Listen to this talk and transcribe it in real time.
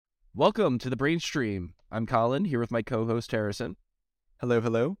Welcome to the Brainstream. I'm Colin, here with my co-host Harrison. Hello,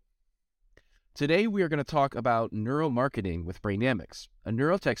 hello. Today we are going to talk about neuromarketing with Brainamics, a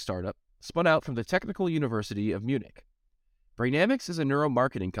neurotech startup spun out from the Technical University of Munich. Brainamics is a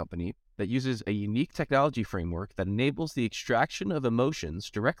neuromarketing company that uses a unique technology framework that enables the extraction of emotions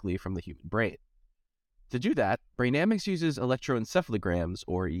directly from the human brain. To do that, Brainamics uses electroencephalograms,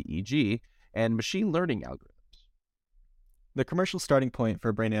 or EEG, and machine learning algorithms. The commercial starting point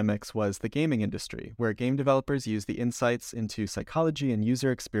for Brainamics was the gaming industry, where game developers use the insights into psychology and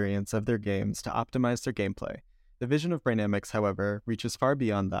user experience of their games to optimize their gameplay. The vision of Brainamics, however, reaches far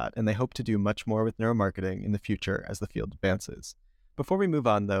beyond that, and they hope to do much more with neuromarketing in the future as the field advances. Before we move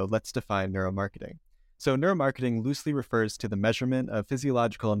on, though, let's define neuromarketing. So neuromarketing loosely refers to the measurement of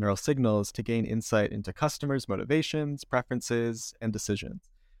physiological neural signals to gain insight into customers' motivations, preferences, and decisions,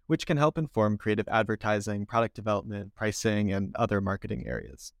 which can help inform creative advertising, product development, pricing, and other marketing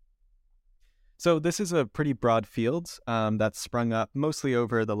areas. So this is a pretty broad field that's sprung up mostly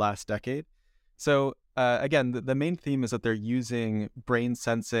over the last decade. So again, the main theme is that they're using brain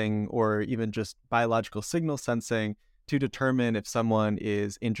sensing or even just biological signal sensing to determine if someone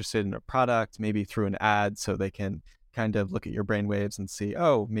is interested in a product, maybe through an ad, so they can kind of look at your brain waves and see,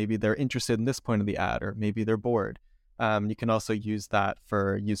 oh, maybe they're interested in this point of the ad, or maybe they're bored. You can also use that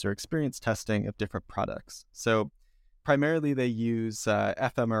for user experience testing of different products. So primarily they use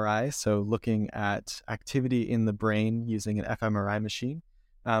fMRI, so looking at activity in the brain using an fMRI machine.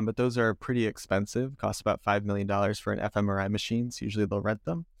 But those are pretty expensive, cost about $5 million for an fMRI machine, so usually they'll rent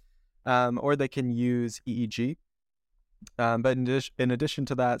them. Or they can use EEG. But in addition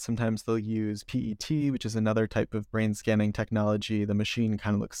to that, sometimes they'll use PET, which is another type of brain scanning technology. The machine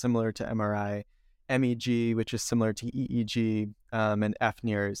kind of looks similar to MRI. MEG, which is similar to EEG, and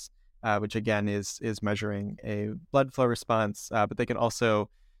FNIRS, which again is measuring a blood flow response, but they can also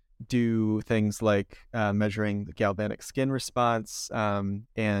do things like measuring the galvanic skin response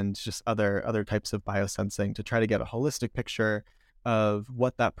and just other types of biosensing to try to get a holistic picture of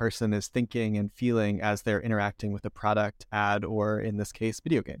what that person is thinking and feeling as they're interacting with a product, ad, or in this case,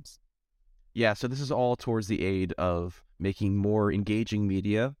 video games. Yeah, so this is all towards the aid of making more engaging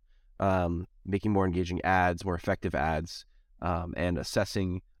media, making more engaging ads, more effective ads, and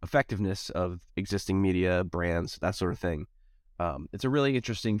assessing effectiveness of existing media, brands, that sort of thing. It's a really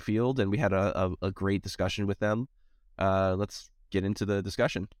interesting field, and we had a great discussion with them. Let's get into the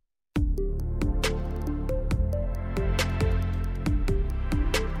discussion.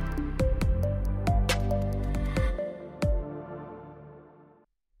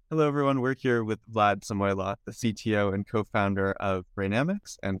 Hello, everyone. We're here with Vlad Samoilov, the CTO and co-founder of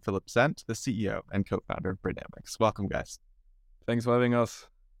Brainamics, and Philip Zent, the CEO and co-founder of Brainamics. Welcome, guys. Thanks for having us.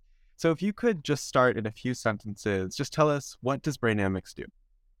 So if you could just start in a few sentences, just tell us, what does Brainamics do?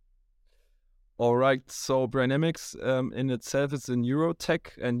 All right. So Brainamics in itself is a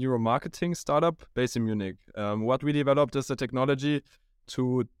neurotech and neuromarketing startup based in Munich. What we developed is a technology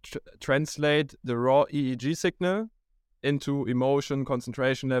to translate the raw EEG signal into emotion,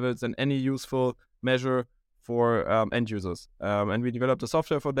 concentration levels, and any useful measure for end users. And we developed a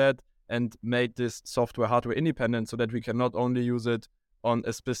software for that and made this software hardware independent so that we can not only use it on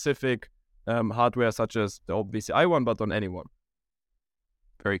a specific hardware such as the OpenBCI one, but on any one.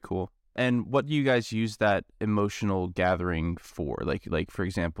 Very cool. And what do you guys use that emotional gathering for? Like for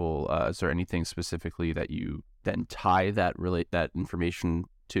example, is there anything specifically that you then tie that information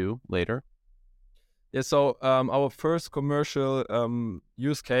to later? Yeah, so our first commercial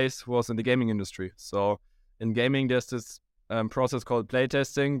use case was in the gaming industry. So in gaming, there's this process called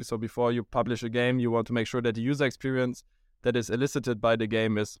playtesting. So before you publish a game, you want to make sure that the user experience that is elicited by the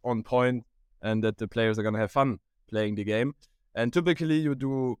game is on point and that the players are going to have fun playing the game. And typically you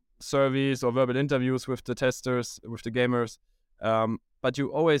do surveys or verbal interviews with the testers, with the gamers, but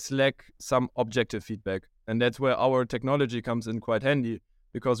you always lack some objective feedback. And that's where our technology comes in quite handy,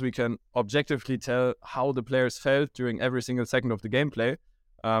 because we can objectively tell how the players felt during every single second of the gameplay.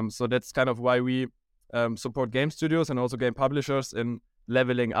 So that's kind of why we support game studios and also game publishers in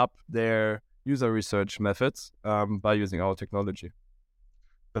leveling up their user research methods by using our technology.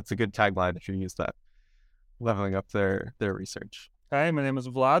 That's a good tagline if you use that, leveling up their research. Hi, my name is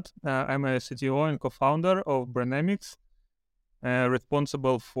Vlad. I'm a CTO and co-founder of Brainamics,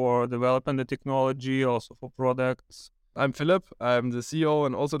 responsible for developing the technology, also for products. I'm Philip. I'm the CEO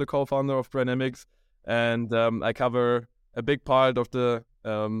and also the co-founder of Brainamics, and I cover a big part of the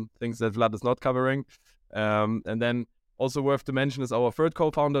things that Vlad is not covering. And then also worth to mention is our third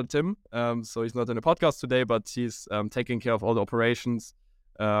co-founder, Tim. So he's not in the podcast today, but he's taking care of all the operations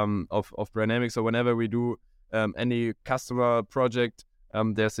of Brainamics. So whenever we do any customer project,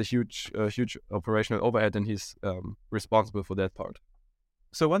 there's a huge operational overhead, and he's responsible for that part.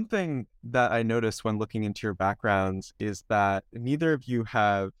 So one thing that I noticed when looking into your backgrounds is that neither of you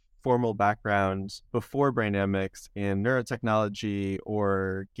have formal backgrounds before Brainamics in neurotechnology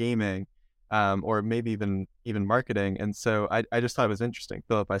or gaming, or maybe even marketing. And so I just thought it was interesting.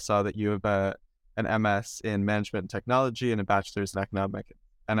 Philip, I saw that you have an MS in management and technology and a bachelor's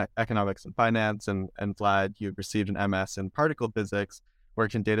in economics and finance. And Vlad, you've received an MS in particle physics,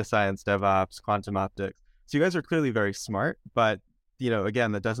 worked in data science, DevOps, quantum optics. So you guys are clearly very smart, but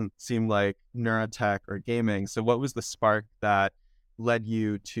again, that doesn't seem like neurotech or gaming. So what was the spark that led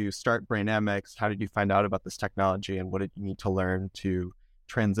you to start Brainamics? How did you find out about this technology, and what did you need to learn to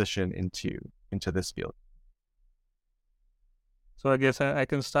transition into this field? So I guess I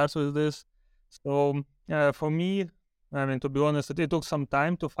can start with this. So for me, I mean, to be honest, it took some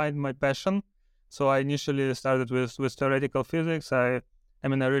time to find my passion. So I initially started with theoretical physics. I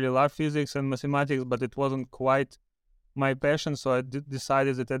really love physics and mathematics, but it wasn't quite my passion. So I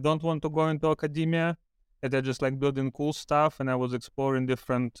decided that I don't want to go into academia, that I just like building cool stuff, and I was exploring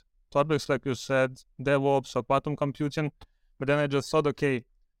different topics, like you said, DevOps or quantum computing. But then I just thought, okay,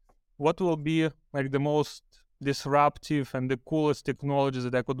 what will be like the most disruptive and the coolest technologies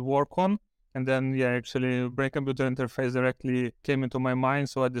that I could work on? And then, actually, brain-computer interface directly came into my mind.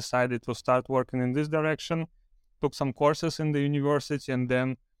 So I decided to start working in this direction, took some courses in the university, and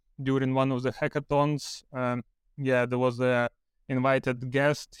then during one of the hackathons, there was a invited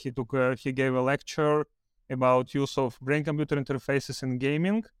guest. He gave a lecture about use of brain-computer interfaces in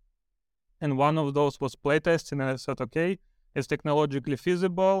gaming, and one of those was playtesting. And I thought, okay, it's technologically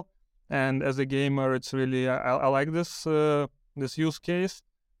feasible, and as a gamer, it's really I like this use case.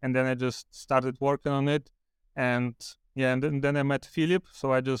 And then I just started working on it, and then I met Philip.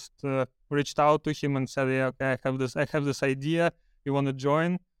 So I just reached out to him and said, okay, I have this idea. You want to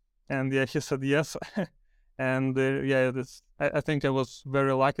join? And he said yes. And I think I was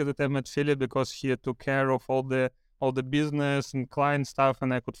very lucky that I met Philip, because he took care of all the business and client stuff,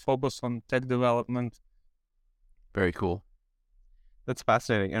 and I could focus on tech development. Very cool. That's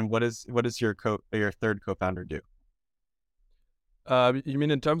fascinating. And what does your third co-founder do? You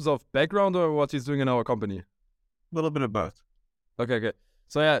mean in terms of background, or what he's doing in our company? A little bit of both. Okay.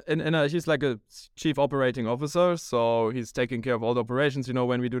 So he's like a chief operating officer. So he's taking care of all the operations.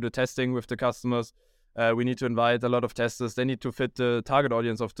 When we do the testing with the customers, we need to invite a lot of testers. They need to fit the target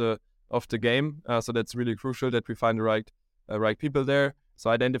audience of the game. So that's really crucial that we find the right people there.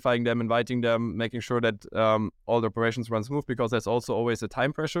 So identifying them, inviting them, making sure that all the operations run smooth, because there's also always a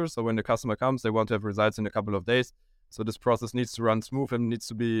time pressure. So when the customer comes, they want to have results in a couple of days. So this process needs to run smooth and needs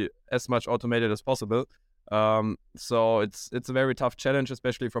to be as much automated as possible. So it's a very tough challenge,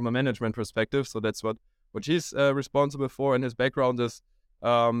 especially from a management perspective. So that's what he's responsible for. And his background is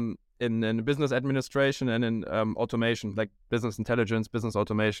in business administration and in automation, like business intelligence, business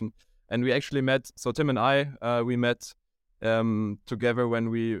automation. And we actually met, so Tim and I, we met together when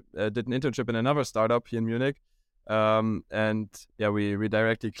we did an internship in another startup here in Munich. We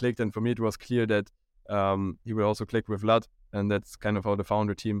directly clicked. And for me, it was clear that he will also click with Vlad, and that's kind of how the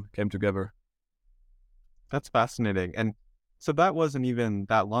founder team came together. That's fascinating. And so that wasn't even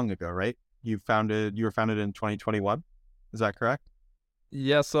that long ago, right? You were founded in 2021. Is that correct?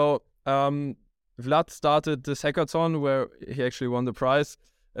 Yeah. So Vlad started this hackathon where he actually won the prize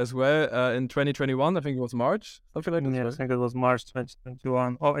as well in 2021. I think it was March, something like that. Yeah, right? I think it was March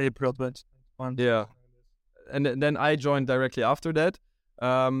 2021 or April 2021. Yeah. And then I joined directly after that.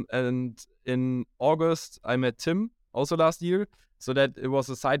 And in August, I met Tim also last year. So that it was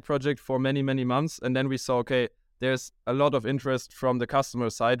a side project for many, many months. And then we saw, okay, there's a lot of interest from the customer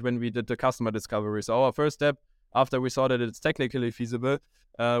side when we did the customer discovery. So our first step, after we saw that it's technically feasible,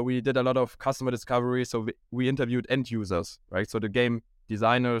 we did a lot of customer discovery. So we interviewed end users, right? So the game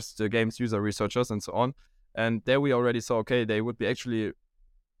designers, the game's user researchers, and so on. And there we already saw, okay, they would be actually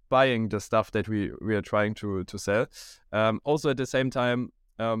buying the stuff that we are trying to sell. Also at the same time,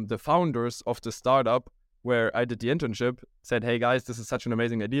 the founders of the startup where I did the internship said, hey guys, this is such an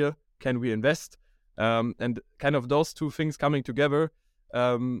amazing idea. Can we invest? And kind of those two things coming together.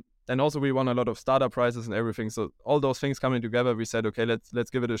 And also we won a lot of startup prizes and everything. So all those things coming together, we said, okay,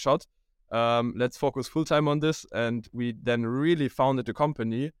 let's give it a shot. Let's focus full time on this. And we then really founded the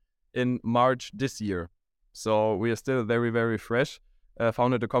company in March this year. So we are still very, very fresh.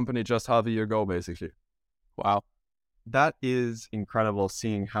 Founded the company just half a year ago, basically. Wow. That is incredible,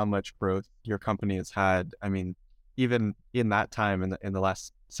 seeing how much growth your company has had. I mean, even in that time, in the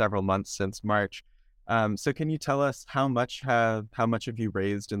last several months since March. So can you tell us how much have you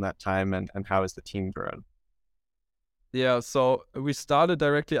raised in that time, and how has the team grown? Yeah, so we started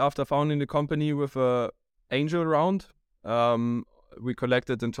directly after founding the company with a angel round. We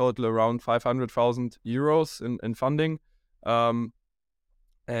collected in total around 500,000 euros in funding. And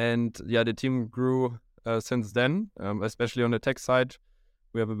yeah, the team grew since then, especially on the tech side.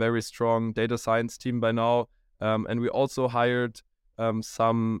 We have a very strong data science team by now. And we also hired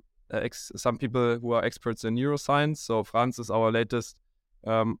some people who are experts in neuroscience. So Franz is our latest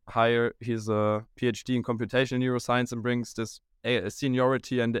hire. He's a PhD in computational neuroscience and brings this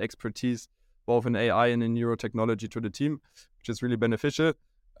seniority and the expertise both in AI and in neurotechnology to the team, which is really beneficial.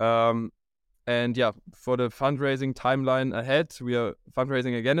 And yeah, for the fundraising timeline ahead, we are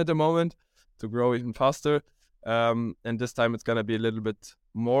fundraising again at the moment to grow even faster. And this time it's going to be a little bit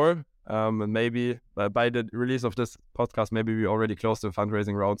more. And maybe by the release of this podcast, maybe we already closed the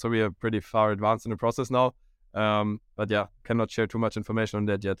fundraising round. So we are pretty far advanced in the process now. But yeah, cannot share too much information on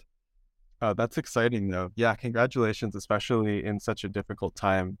that yet. That's exciting though. Yeah, congratulations, especially in such a difficult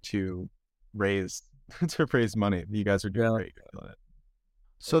time to raise money. You guys are doing great on it.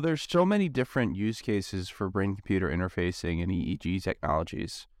 So there's so many different use cases for brain-computer interfacing and EEG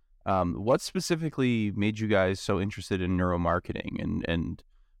technologies. What specifically made you guys so interested in neuromarketing, and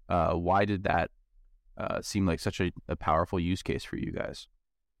why did that seem like such a powerful use case for you guys?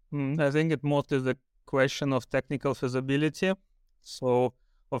 I think it mostly is a question of technical feasibility. So,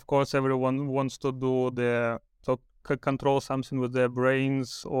 of course, everyone wants to do control something with their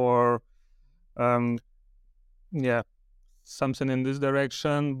brains or, something in this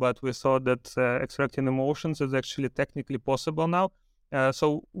direction. But we thought that extracting emotions is actually technically possible now.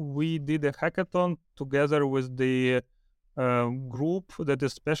 So we did a hackathon together with the group that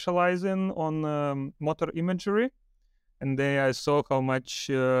is specializing on motor imagery. And there I saw how much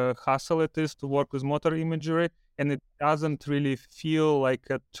hassle it is to work with motor imagery, and it doesn't really feel like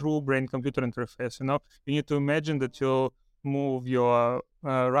a true brain-computer interface. You need to imagine that you move your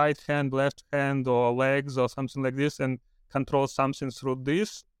right hand, left hand, or legs, or something like this, and control something through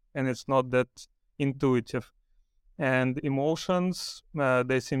this, and it's not that intuitive. And emotions,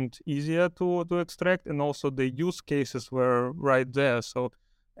 they seemed easier to extract, and also the use cases were right there. So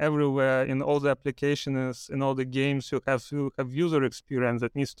everywhere in all the applications, in all the games, you have user experience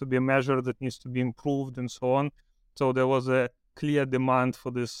that needs to be measured, that needs to be improved, and so on. So there was a clear demand for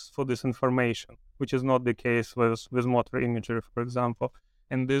this information, which is not the case with motor imagery, for example.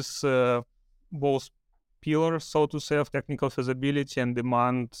 And this both pillars, so to say, of technical feasibility and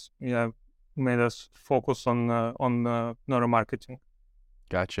demand, made us focus on neuromarketing.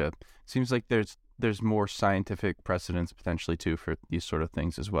 Gotcha. Seems like there's more scientific precedence potentially too for these sort of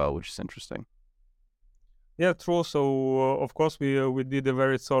things as well, which is interesting. Yeah, true. So of course we did a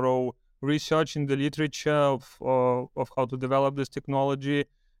very thorough research in the literature of how to develop this technology,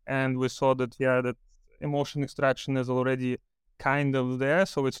 and we saw that that emotion extraction is already kind of there.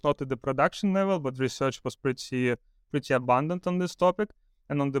 So it's not at the production level, but research was pretty abundant on this topic.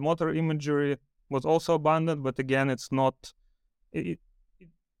 And on the motor imagery was also abundant, but again, it's not. It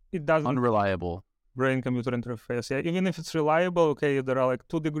doesn't unreliable brain-computer interface. Yeah, even if it's reliable, okay, there are like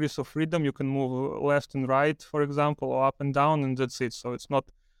 2 degrees of freedom. You can move left and right, for example, or up and down, and that's it. So it's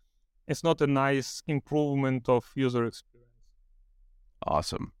not a nice improvement of user experience.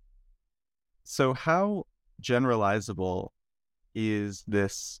 Awesome. So how generalizable is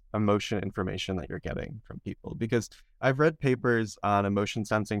this emotion information that you're getting from people? Because I've read papers on emotion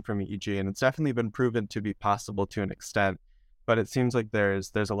sensing from EEG, and it's definitely been proven to be possible to an extent, but it seems like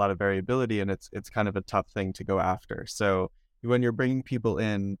there's a lot of variability, and it's kind of a tough thing to go after. So when you're bringing people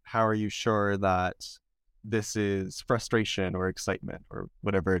in, how are you sure that this is frustration or excitement or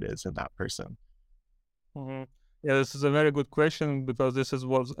whatever it is in that person? Mm-hmm. Yeah, this is a very good question, because this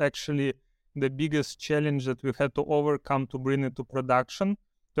was actually the biggest challenge that we had to overcome to bring it to production,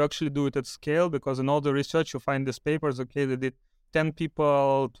 to actually do it at scale. Because in all the research, you find these papers, okay, they did 10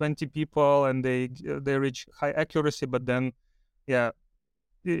 people, 20 people, and they reach high accuracy, but then,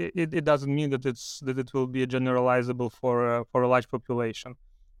 it doesn't mean that it will be generalizable for a large population.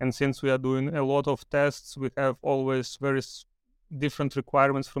 And since we are doing a lot of tests, we have always very different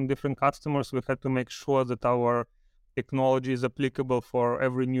requirements from different customers. We had to make sure that our technology is applicable for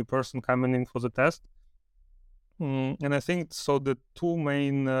every new person coming in for the test. And I think so the 2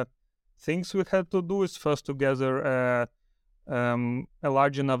 main things we had to do is first to gather a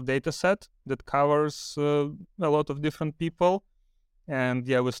large enough data set that covers a lot of different people. And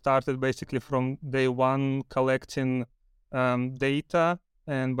we started basically from day 1 collecting data,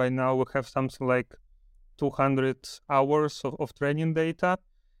 and by now we have something like 200 hours of training data,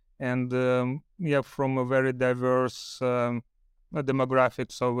 and from a very diverse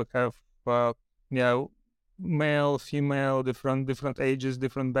demographic. So we have male, female, different ages,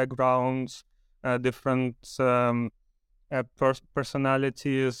 different backgrounds, different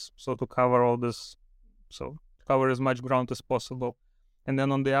personalities. So to cover all this, so cover as much ground as possible. And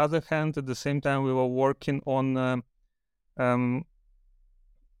then on the other hand, at the same time, we were working on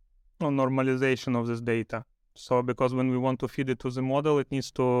normalization of this data. So because when we want to feed it to the model, it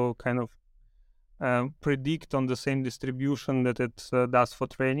needs to kind of predict on the same distribution that it does for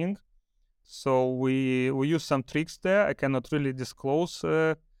training. So we use some tricks there. I cannot really disclose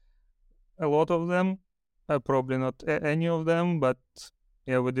a lot of them, probably not any of them, but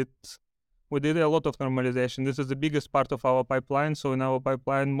yeah, we did a lot of normalization. This is the biggest part of our pipeline. So in our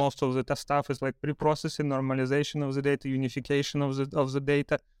pipeline, most of the stuff is like pre-processing, normalization of the data, unification of the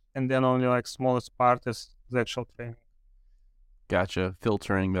data, and then only like smallest part is the actual training. Gotcha.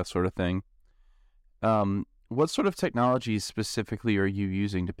 Filtering, that sort of thing. What sort of technologies specifically are you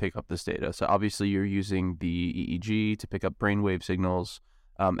using to pick up this data? So obviously you're using the EEG to pick up brainwave signals.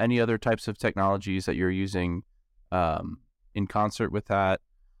 Any other types of technologies that you're using in concert with that?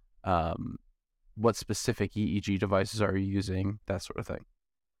 What specific EEG devices are you using? That sort of thing.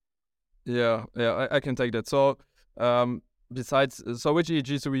 Yeah, I can take that. So besides, so which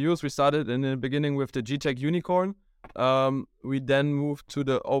EEGs do we use? We started in the beginning with the GTEC Unicorn. We then moved to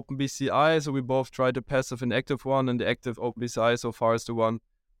the OpenBCI, so we both tried the passive and active one, and the active OpenBCI so far is the one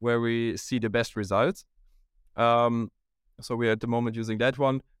where we see the best results. So we're at the moment using that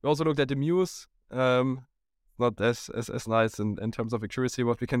one. We also looked at the Muse, not as nice in terms of accuracy,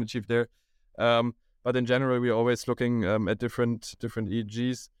 what we can achieve there. But in general, we're always looking at different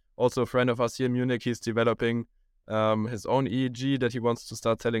EEGs. Also, a friend of us here in Munich, he's developing his own EEG that he wants to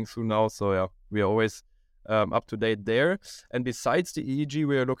start selling through now. So yeah, we are always up to date there. And besides the EEG,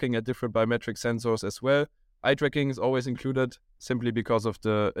 we are looking at different biometric sensors as well. Eye tracking is always included simply because of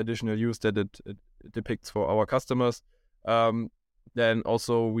the additional use that it depicts for our customers. Then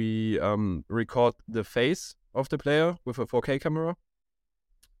also we record the face of the player with a 4K camera.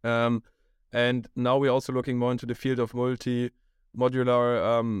 And now we're also looking more into the field of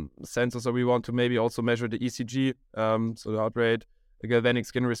multi-modular sensors. So we want to maybe also measure the ECG, so the heart rate, the galvanic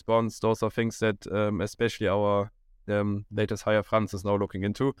skin response. Those are things that especially our latest hire Franz is now looking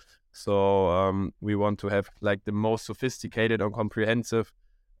into. So we want to have like the most sophisticated and comprehensive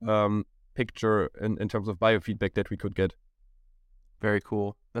picture in terms of biofeedback that we could get. Very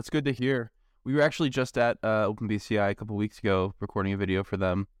cool. That's good to hear. We were actually just at OpenBCI a couple weeks ago recording a video for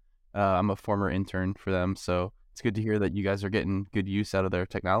them. I'm a former intern for them, so it's good to hear that you guys are getting good use out of their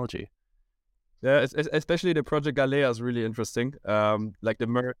technology. Yeah, especially the Project Galea is really interesting. Like the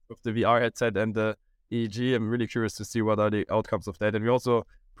merge of the VR headset and the EEG. I'm really curious to see what are the outcomes of that. And we also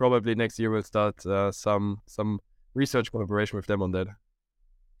probably next year will start some research collaboration with them on that.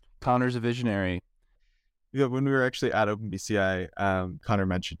 Connor's a visionary. Yeah, when we were actually at OpenBCI, Connor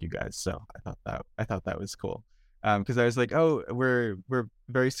mentioned you guys, so I thought that was cool. Because I was like, oh, we're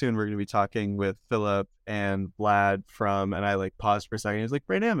very soon we're going to be talking with Philip and Vlad from, and I like paused for a second. He was like,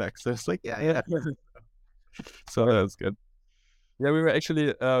 Brainamics. So it's like, yeah. So that's good. Yeah, we were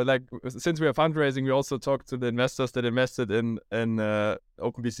actually like, since we are fundraising, we also talked to the investors that invested in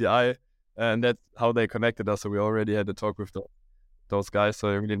OpenBCI, and that's how they connected us. So we already had a talk with those guys. So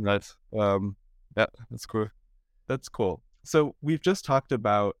really nice. Yeah, that's cool. That's cool. So we've just talked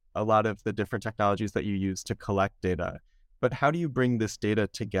about a lot of the different technologies that you use to collect data, but how do you bring this data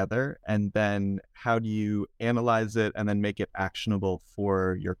together, and then how do you analyze it and then make it actionable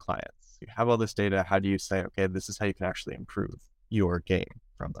for your clients? You have all this data. How do you say, okay, this is how you can actually improve your game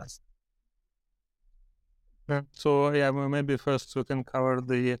from this? Yeah. So yeah, well, maybe first we can cover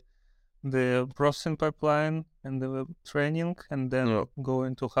the processing pipeline and the training, and then go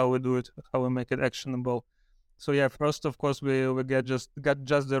into how we do it, how we make it actionable. So yeah, first of course we got just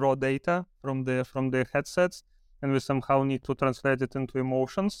the raw data from the headsets, and we somehow need to translate it into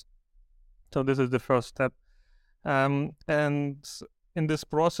emotions. So this is the first step. And in this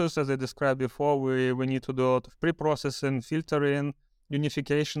process, as I described before, we need to do a lot of pre-processing, filtering,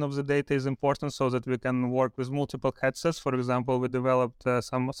 unification of the data is important so that we can work with multiple headsets. For example, we developed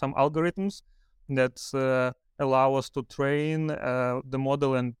some algorithms that allow us to train the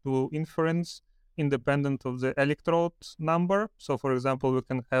model and do inference independent of the electrode number. So for example, we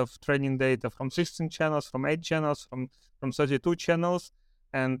can have training data from 16 channels, from 8 channels, from 32 channels,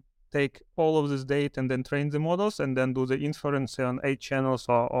 and take all of this data and then train the models and then do the inference on 8 channels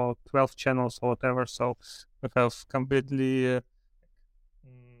or 12 channels or whatever. So we have completely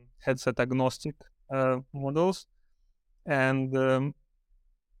headset agnostic models. And the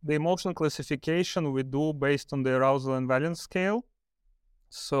emotion classification we do based on the arousal and valence scale.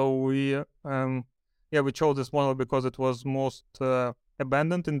 So we we chose this model because it was most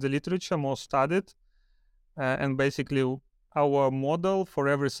abundant in the literature, most studied, and basically our model for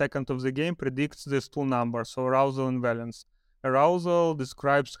every second of the game predicts these two numbers, so arousal and valence. Arousal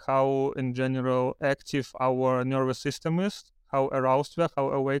describes how, in general, active our nervous system is, how aroused we are, how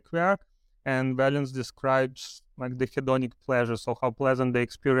awake we are, and valence describes like the hedonic pleasure, so how pleasant the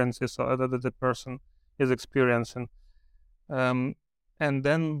experience is, or that the person is experiencing. And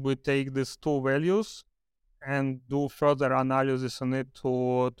then we take these two values and do further analysis on it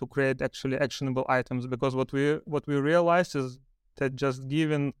to create actually actionable items, because what we realize is that just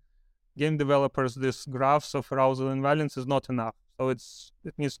giving game developers these graphs of arousal and valence is not enough. So it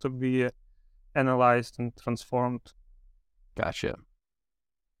needs to be analyzed and transformed. Gotcha.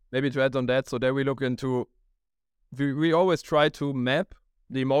 Maybe to add on that, so there we look into, we always try to map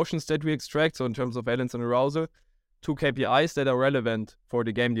the emotions that we extract, so in terms of valence and arousal, to KPIs that are relevant for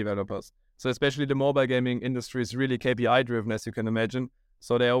the game developers. So especially the mobile gaming industry is really KPI driven, as you can imagine.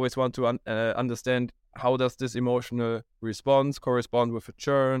 So they always want to understand how does this emotional response correspond with a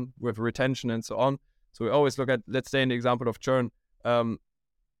churn, with retention, and so on. So we always look at, let's say in the example of churn,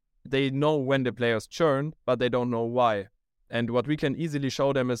 they know when the players churn, but they don't know why. And what we can easily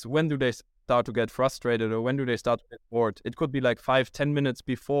show them is when do they start to get frustrated or when do they start to get bored. It could be like 5-10 minutes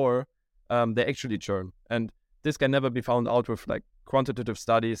before they actually churn. And this can never be found out with like quantitative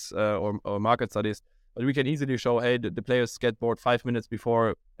studies or market studies. But we can easily show, hey, the players get bored 5 minutes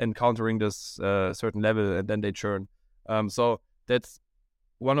before encountering this certain level and then they churn. So that's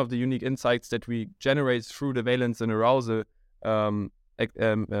one of the unique insights that we generate through the valence and arousal values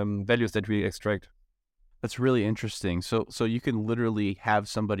that we extract. That's really interesting. So you can literally have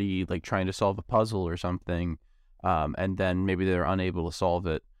somebody like trying to solve a puzzle or something, and then maybe they're unable to solve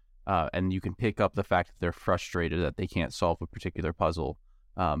it, and you can pick up the fact that they're frustrated that they can't solve a particular puzzle,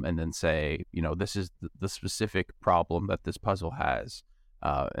 and then say, this is the specific problem that this puzzle has,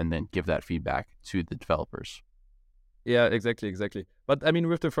 and then give that feedback to the developers. Yeah, exactly. But I mean,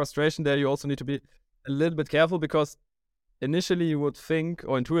 with the frustration there, you also need to be a little bit careful, because initially you would think,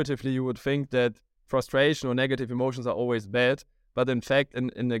 or intuitively you would think, that frustration or negative emotions are always bad. But in fact,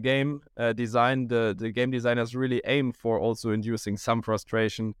 in the game design, the game designers really aim for also inducing some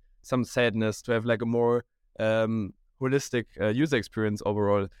frustration, some sadness, to have like a more holistic user experience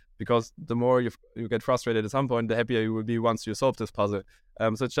overall. Because the more you get frustrated at some point, the happier you will be once you solve this puzzle.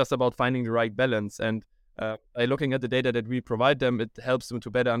 So it's just about finding the right balance. And by looking at the data that we provide them, it helps them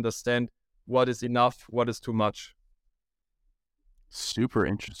to better understand what is enough, what is too much. Super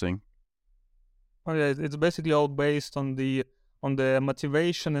interesting. Oh, yeah, it's basically all based on the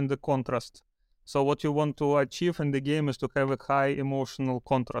motivation and the contrast. So what you want to achieve in the game is to have a high emotional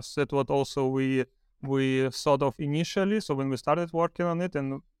contrast. That's what also we thought of initially. So when we started working on it,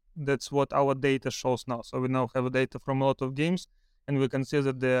 and that's what our data shows now. So we now have data from a lot of games, and we can see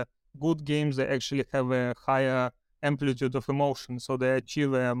that the good games, they actually have a higher amplitude of emotion. So they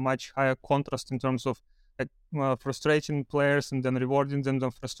achieve a much higher contrast in terms of frustrating players and then rewarding them,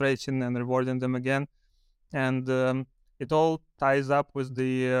 then frustrating and rewarding them again. And it all ties up with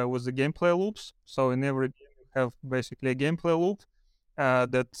the gameplay loops. So in every game you have basically a gameplay loop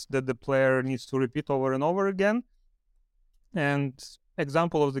that the player needs to repeat over and over again. And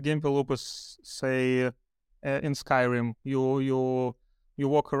example of the gameplay loop is, say, in Skyrim, you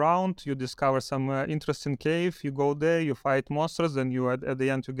walk around, you discover some interesting cave, you go there, you fight monsters, and you at the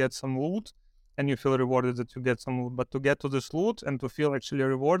end you get some loot, and you feel rewarded that you get some loot. But to get to this loot and to feel actually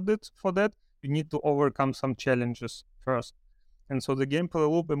rewarded for that, you need to overcome some challenges first. And so the gameplay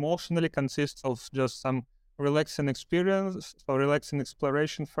loop emotionally consists of just some relaxing experience, or relaxing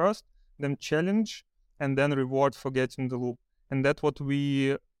exploration first, then challenge, and then reward for getting the loop. And that's what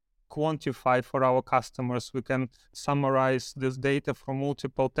we quantify for our customers. We can summarize this data from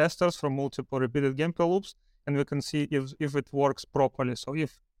multiple testers, from multiple repeated gameplay loops, and we can see if it works properly. So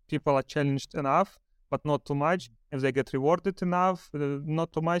if people are challenged enough, but not too much, if they get rewarded enough,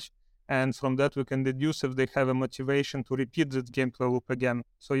 not too much, and from that we can deduce if they have a motivation to repeat this gameplay loop again.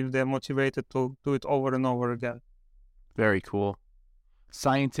 So if they're motivated to do it over and over again. Very cool.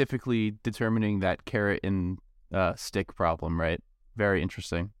 Scientifically determining that carrot and stick problem, right? Very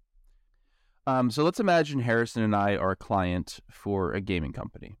interesting. So let's imagine Harrison and I are a client for a gaming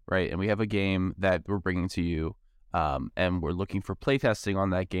company, right? And we have a game that we're bringing to you, and we're looking for playtesting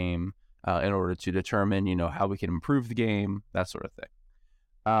on that game in order to determine, how we can improve the game, that sort of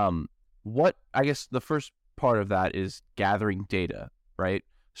thing. I guess the first part of that is gathering data, right?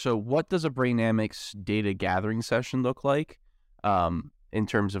 So what does a Brainamics data gathering session look like in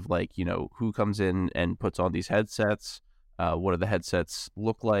terms of who comes in and puts on these headsets? What do the headsets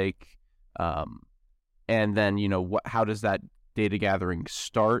look like? And then, how does that data gathering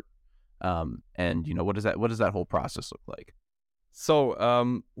start? And what does that whole process look like?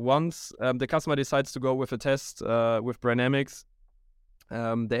 So once the customer decides to go with a test with Brainamics,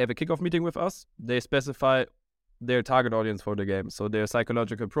 they have a kickoff meeting with us. They specify their target audience for the game, so their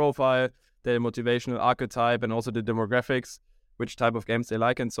psychological profile, their motivational archetype, and also the demographics, which type of games they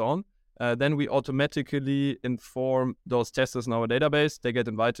like, and so on. Then we automatically inform those testers in our database. They get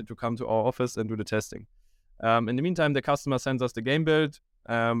invited to come to our office and do the testing. In the meantime, the customer sends us the game build,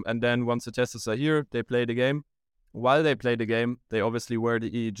 and then once the testers are here, they play the game. While they play the game, they obviously wear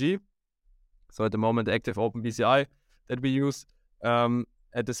the EEG. So at the moment, the active open BCI that we use.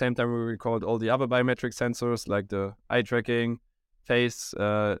 At the same time, we record all the other biometric sensors like the eye tracking, face,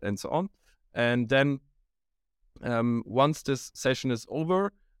 and so on. And then once this session is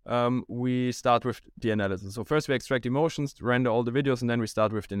over, we start with the analysis. So first we extract emotions, render all the videos, and then we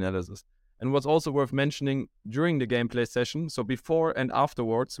start with the analysis. And what's also worth mentioning during the gameplay session, so before and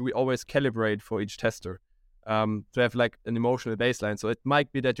afterwards, we always calibrate for each tester to have like an emotional baseline. So it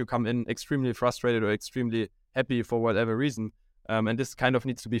might be that you come in extremely frustrated or extremely happy for whatever reason. And this kind of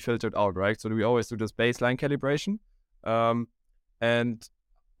needs to be filtered out, right? So we always do this baseline calibration. And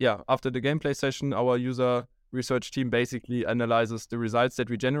yeah, after the gameplay session, our user research team basically analyzes the results that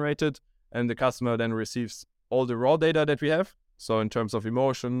we generated, and the customer then receives all the raw data that we have. So in terms of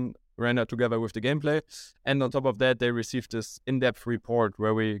emotion, rendered together with the gameplay. And on top of that, they receive this in-depth report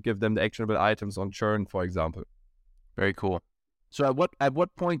where we give them the actionable items on churn, for example. Very cool. So at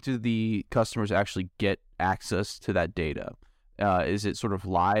what point do the customers actually get access to that data? Is it sort of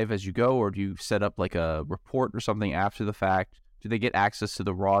live as you go, or do you set up like a report or something after the fact? Do they get access to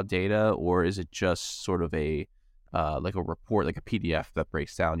the raw data, or is it just sort of a like a report, like a PDF that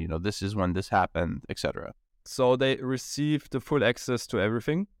breaks down, this is when this happened, etc.? So they receive the full access to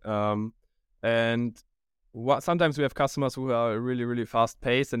everything. And sometimes we have customers who are really, really fast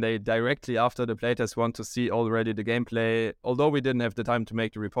paced, and they directly after the playtest want to see already the gameplay, although we didn't have the time to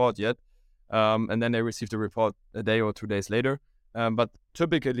make the report yet. And then they receive the report a day or 2 days later. But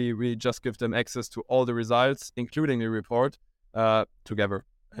typically we just give them access to all the results, including the report, together.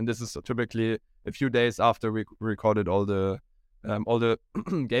 And this is typically a few days after we recorded all the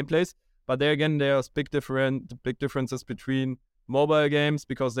gameplays. But there again, there's big differences between mobile games,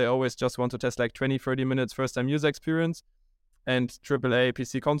 because they always just want to test like 20-30 minutes first-time user experience, and AAA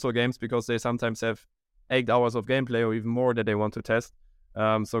PC console games, because they sometimes have 8 hours of gameplay or even more that they want to test.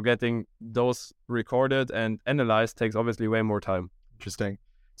 So getting those recorded and analyzed takes obviously way more time. Interesting.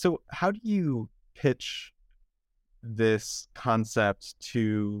 So how do you pitch this concept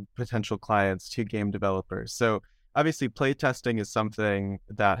to potential clients, to game developers? So obviously playtesting is something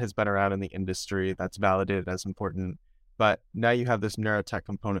that has been around in the industry, that's validated as important, but now you have this neurotech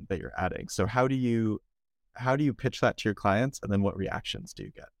component that you're adding. So how do you pitch that to your clients, and then what reactions do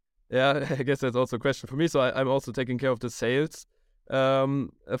you get? Yeah, I guess that's also a question for me. So I'm also taking care of the sales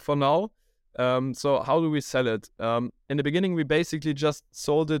for now. So how do we sell it? In the beginning, we basically just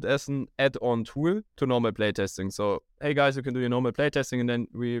sold it as an add-on tool to normal playtesting. So, hey guys, you can do your normal playtesting, and then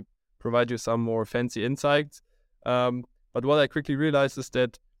we provide you some more fancy insights. But what I quickly realized is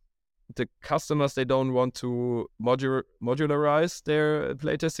that the customers, they don't want to modularize their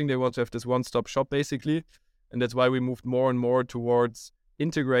playtesting. They want to have this one-stop shop, basically. And that's why we moved more and more towards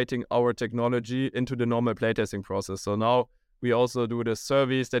integrating our technology into the normal playtesting process. So now we also do the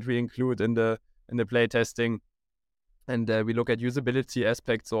surveys that we include in the playtesting, and we look at usability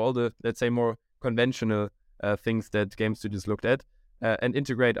aspects, so all the, let's say, more conventional things that game studios looked at, and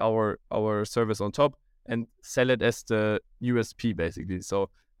integrate our service on top and sell it as the USP, basically. So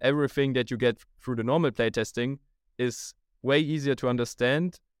everything that you get through the normal playtesting is way easier to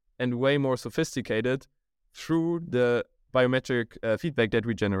understand and way more sophisticated through the biometric feedback that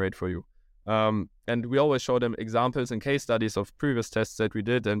we generate for you. And we always show them examples and case studies of previous tests that we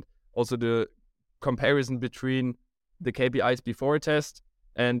did, and also the comparison between the KPIs before a test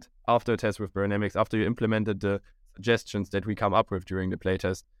and after a test with Brainamics, after you implemented the suggestions that we come up with during the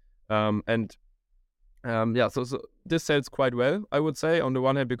playtest. So this sells quite well, I would say, on the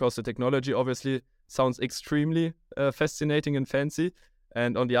one hand, because the technology obviously sounds extremely fascinating and fancy,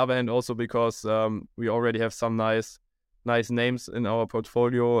 and on the other hand also because we already have some nice names in our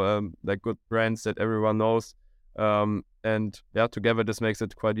portfolio, like good brands that everyone knows. And yeah, together this makes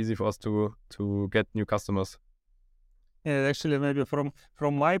it quite easy for us to get new customers. Yeah, actually, maybe from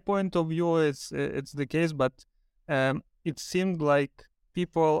my point of view, it's the case, but it seemed like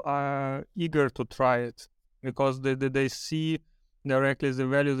people are eager to try it because they see directly the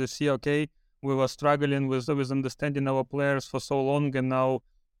value. They see, okay, we were struggling with understanding our players for so long, and now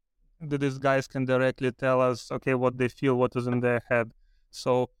these guys can directly tell us, okay, what they feel, what is in their head.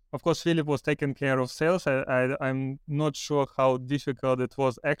 So of course, Philip was taking care of sales. I'm not sure how difficult it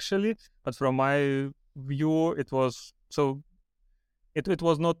was actually, but from my view, it was so. It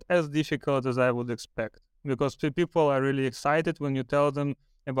was not as difficult as I would expect, because people are really excited when you tell them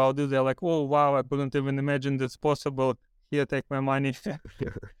about this. They're like, "Oh wow, I couldn't even imagine this possible. Here, take my money."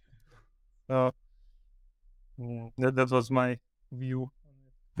 So that was my view.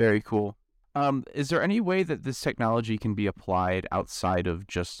 Very cool. Is there any way that this technology can be applied outside of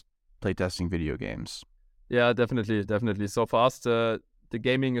just playtesting video games? Yeah, definitely. So for us, the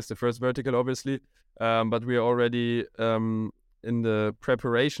gaming is the first vertical, obviously, but we are already in the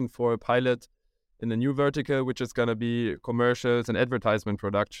preparation for a pilot in a new vertical, which is going to be commercials and advertisement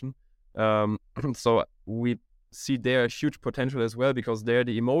production. So we see there a huge potential as well, because there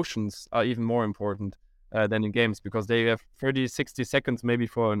the emotions are even more important than in games, because they have 30, 60 seconds maybe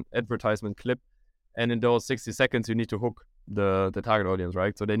for an advertisement clip. And in those 60 seconds, you need to hook the target audience,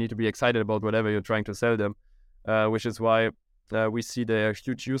 right? So they need to be excited about whatever you're trying to sell them, which is why we see the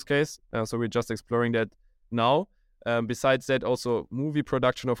huge use case. So we're just exploring that now. Besides that, also movie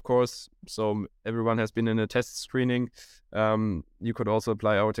production, of course. So everyone has been in a test screening. You could also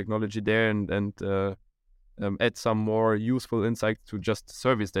apply our technology there and add some more useful insights to just the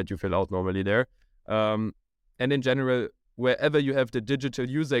service that you fill out normally there. And in general, wherever you have the digital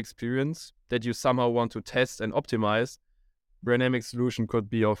user experience that you somehow want to test and optimize, Brainamics solution could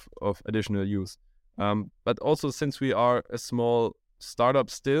be of additional use. But also, since we are a small startup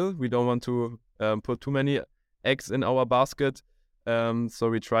still, we don't want to put too many eggs in our basket. So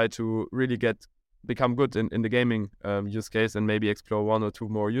we try to really become good in the gaming use case, and maybe explore one or two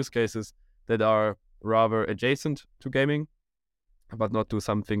more use cases that are rather adjacent to gaming, but not do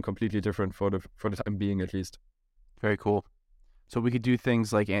something completely different for the time being, at least. Very cool. So we could do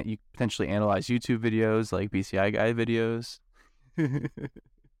things like you potentially analyze YouTube videos, like BCI guy videos.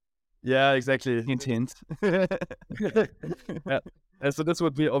 Yeah, exactly. Hint, hint. Yeah. And so this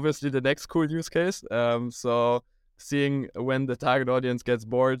would be obviously the next cool use case. So seeing when the target audience gets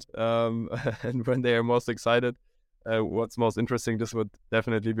bored and when they are most excited, what's most interesting, this would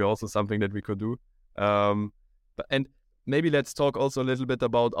definitely be also something that we could do. And maybe let's talk also a little bit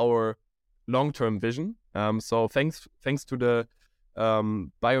about our long-term vision. So thanks to the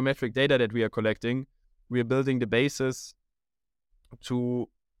biometric data that we are collecting, we are building the basis to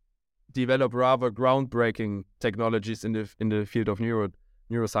develop rather groundbreaking technologies in the field of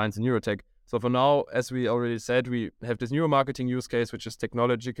neuroscience and neurotech. So for now, as we already said, we have this neuromarketing use case, which is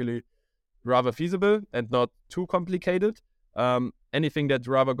technologically rather feasible and not too complicated. Anything that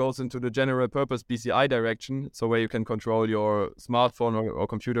rather goes into the general purpose BCI direction, so where you can control your smartphone or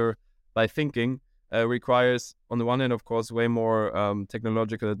computer by thinking, requires, on the one hand, of course, way more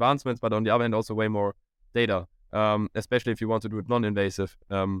technological advancements, but on the other hand, also way more data, especially if you want to do it non-invasive,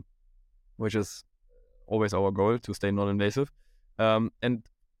 which is always our goal, to stay non-invasive. And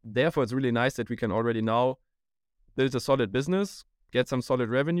therefore, it's really nice that we can already now build a solid business, get some solid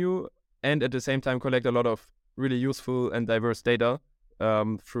revenue, and at the same time collect a lot of really useful and diverse data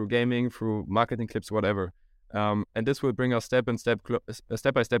through gaming, through marketing clips, whatever. And this will bring us step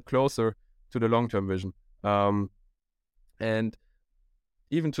by step closer to the long-term vision. And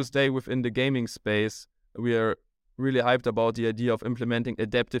even to stay within the gaming space, we are really hyped about the idea of implementing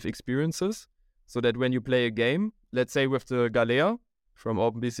adaptive experiences, so that when you play a game, let's say with the Galea from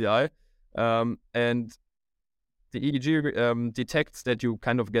OpenBCI, and the EEG detects that you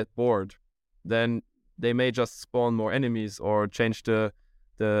kind of get bored, then they may just spawn more enemies or change the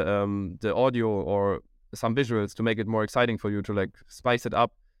audio or some visuals to make it more exciting for you, to like spice it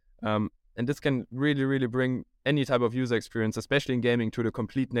up. And this can really, really bring any type of user experience, especially in gaming, to the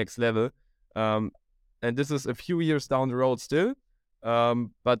complete next level. And this is a few years down the road still,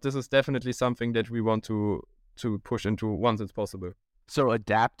 but this is definitely something that we want to push into once it's possible. So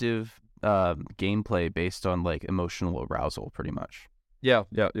adaptive gameplay based on like emotional arousal, pretty much. Yeah,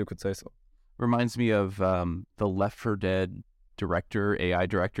 you could say so. Reminds me of the Left 4 Dead AI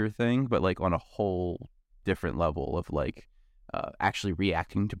director thing, but like on a whole different level of like actually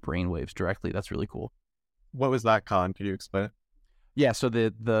reacting to brainwaves directly. That's really cool. What was that, Colin? Could you explain? Yeah, so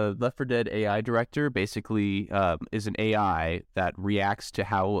the Left 4 Dead AI director basically is an AI that reacts to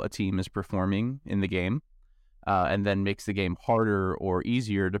how a team is performing in the game, and then makes the game harder or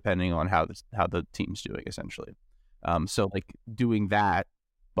easier depending on how the team's doing, essentially. So like doing that,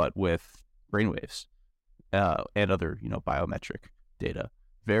 but with brainwaves and other biometric data.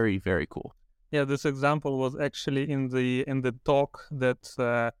 Very, very cool. Yeah, this example was actually in the talk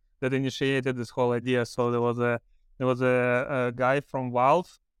that initiated this whole idea. So there was a guy from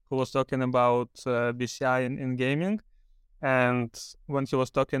Valve who was talking about BCI in gaming. And when he was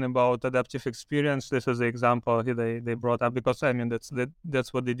talking about adaptive experience, this is the example they brought up, because I mean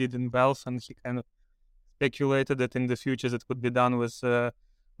that's what they did in Valve, and he kind of speculated that in the future it could be done with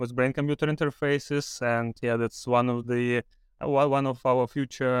brain-computer interfaces, and yeah, that's one of our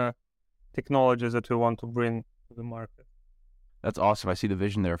future technologies that we want to bring to the market. That's awesome. I see the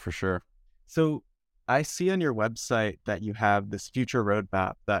vision there for sure. So I see on your website that you have this future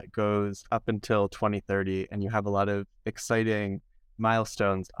roadmap that goes up until 2030, and you have a lot of exciting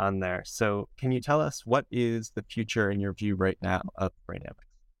milestones on there. So can you tell us what is the future in your view right now of Brainamics?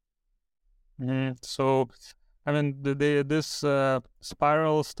 So, I mean, this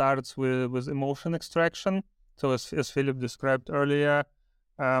spiral starts with emotion extraction. So as Philip described earlier,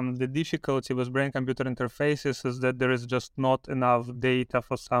 the difficulty with brain-computer interfaces is that there is just not enough data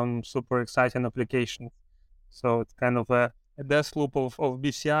for some super exciting application. So it's kind of a death loop of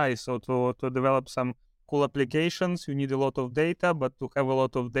BCI. So to develop some cool applications, you need a lot of data, but to have a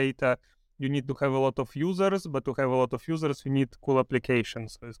lot of data, you need to have a lot of users, but to have a lot of users, you need cool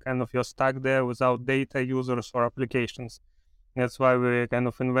applications. So it's kind of you're stuck there without data, users, or applications. That's why we kind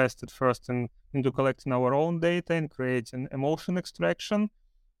of invested first into collecting our own data and creating emotion extraction.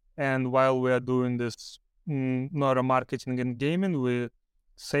 And while we are doing this neuromarketing and gaming, we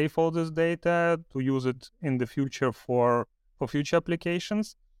save all this data to use it in the future for future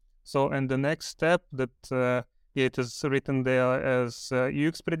applications. So, and the next step that it is written there as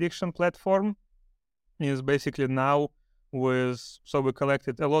UX prediction platform is basically now so we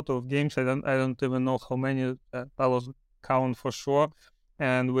collected a lot of games. I don't even know how many. I lost count for sure.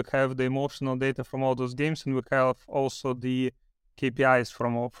 And we have the emotional data from all those games, and we have also the KPIs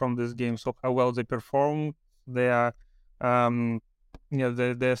from this game, so how well they perform, their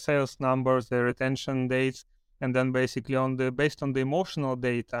their sales numbers, their retention dates, and then basically based on the emotional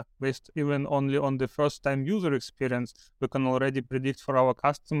data, based even only on the first time user experience, we can already predict for our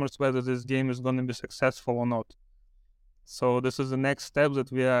customers whether this game is going to be successful or not. So this is the next step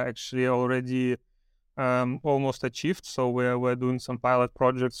that we are actually already almost achieved. So we're doing some pilot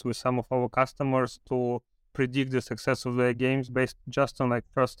projects with some of our customers to predict the success of their games based just on like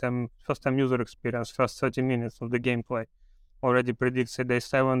first time user experience, first 30 minutes of the gameplay. Already predicts a day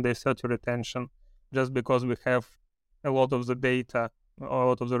 7, day 30 retention, just because we have a lot of the data, a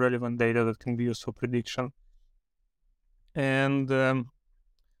lot of the relevant data that can be used for prediction. And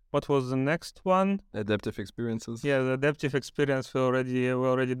what was the next one? Adaptive experiences. Yeah, the adaptive experience we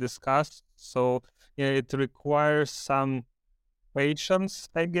already discussed. So yeah, it requires some patience,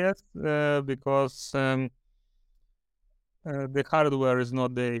 I guess, because the hardware is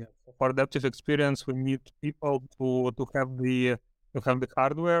not there. For adaptive experience, we need people to have the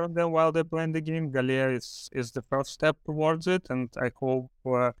hardware then while they're playing the game. Galea is the first step towards it, and I hope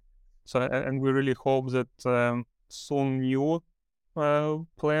and we really hope that soon new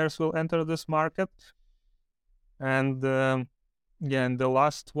players will enter this market. And and the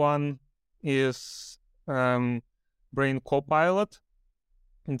last one is Brain Copilot.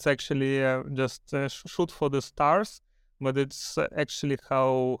 It's actually just shoot for the stars, but it's actually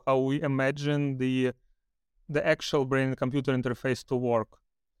how we imagine the actual brain-computer interface to work.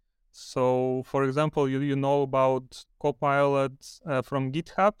 So, for example, you know about Copilot from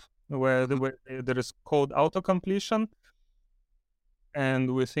GitHub, where there is code auto-completion,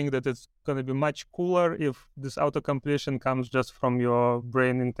 and we think that it's going to be much cooler if this auto-completion comes just from your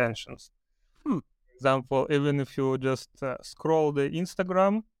brain intentions. For example, even if you just scroll the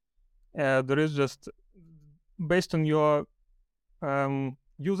Instagram, there is just, based on your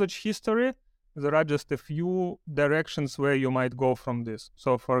usage history, there are just a few directions where you might go from this.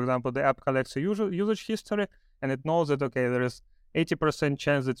 So, for example, the app collects a usage history, and it knows that, okay, there is 80%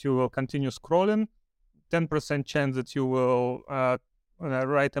 chance that you will continue scrolling, 10% chance that you will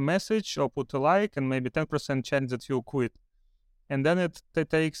write a message or put a like, and maybe 10% chance that you'll quit. And then it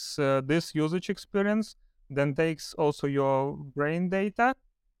takes this usage experience, then takes also your brain data,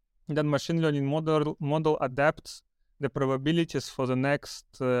 then machine learning model adapts the probabilities for the next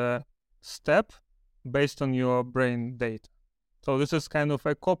step based on your brain data. So this is kind of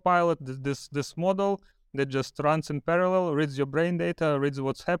a copilot, this model that just runs in parallel, reads your brain data, reads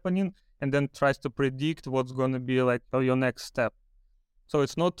what's happening, and then tries to predict what's going to be like your next step. So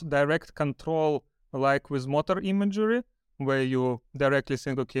it's not direct control like with motor imagery, where you directly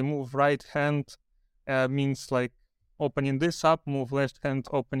think, okay, move right hand means like opening this up, move left hand,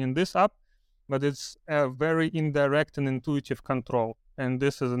 opening this up, but it's a very indirect and intuitive control. And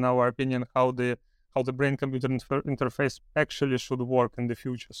this is, in our opinion, how the brain-computer interface actually should work in the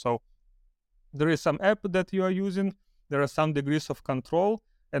future. So there is some app that you are using, there are some degrees of control,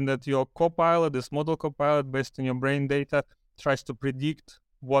 and that your copilot, this model copilot based on your brain data, tries to predict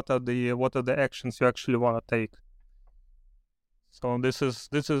what are the actions you actually want to take. So this is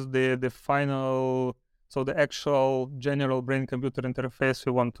the final, so the actual general brain computer interface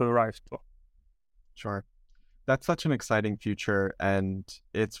we want to arrive to. Sure. That's such an exciting future, and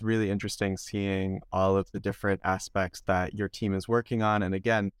it's really interesting seeing all of the different aspects that your team is working on. And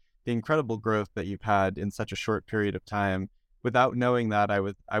again, the incredible growth that you've had in such a short period of time. Without knowing that, I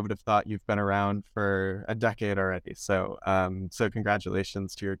would have thought you've been around for a decade already. So so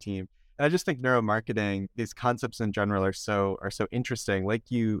congratulations to your team. And I just think neuromarketing, these concepts in general are so interesting.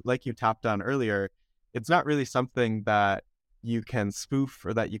 Like you tapped on earlier, it's not really something that you can spoof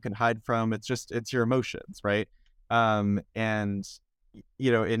or that you can hide from. It's your emotions, right? And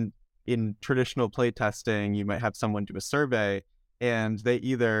in traditional play testing, you might have someone do a survey, and they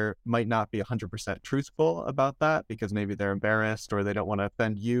either might not be 100% truthful about that because maybe they're embarrassed or they don't want to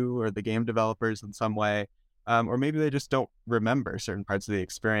offend you or the game developers in some way, or maybe they just don't remember certain parts of the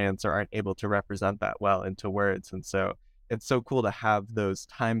experience or aren't able to represent that well into words. And so it's so cool to have those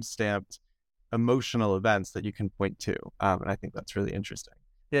time-stamped emotional events that you can point to. And I think that's really interesting.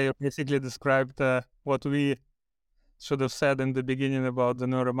 Yeah, you basically described what we should have said in the beginning about the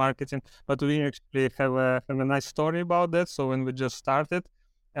neuromarketing, but we actually have a nice story about that. So when we just started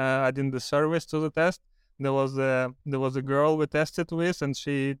adding the service to the test, there was a girl we tested with, and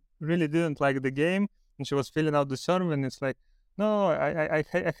she really didn't like the game, and she was filling out the survey, and it's like, no, I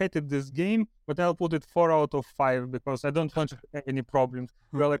hated this game, but I'll put it 4 out of 5 because I don't want any problems.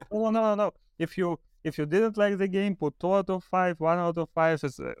 We're like, oh, no. If you didn't like the game, put 2 out of 5, 1 out of 5.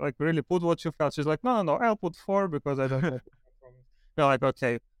 It's like, really put what you felt. She's like, no, I'll put 4 because I don't have problems. We're like,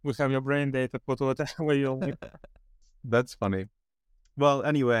 okay, we have your brain data, put whatever you'll like. That's funny. Well,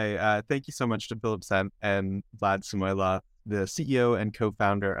 anyway, thank you so much to Philip Sent and Vlad Samoilov, the CEO and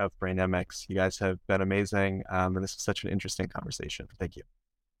co-founder of Brainamics. You guys have been amazing, and this is such an interesting conversation. Thank you.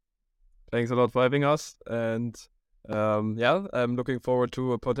 Thanks a lot for having us, and I'm looking forward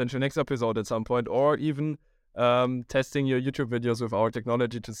to a potential next episode at some point, or even testing your YouTube videos with our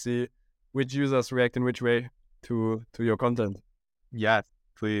technology to see which users react in which way to your content. Yes,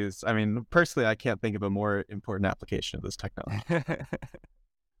 please. I mean, personally, I can't think of a more important application of this technology.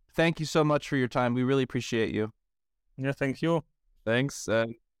 Thank you so much for your time. We really appreciate you. Yeah, thank you. Thanks,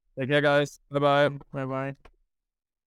 and take care, guys. Bye-bye. Bye-bye.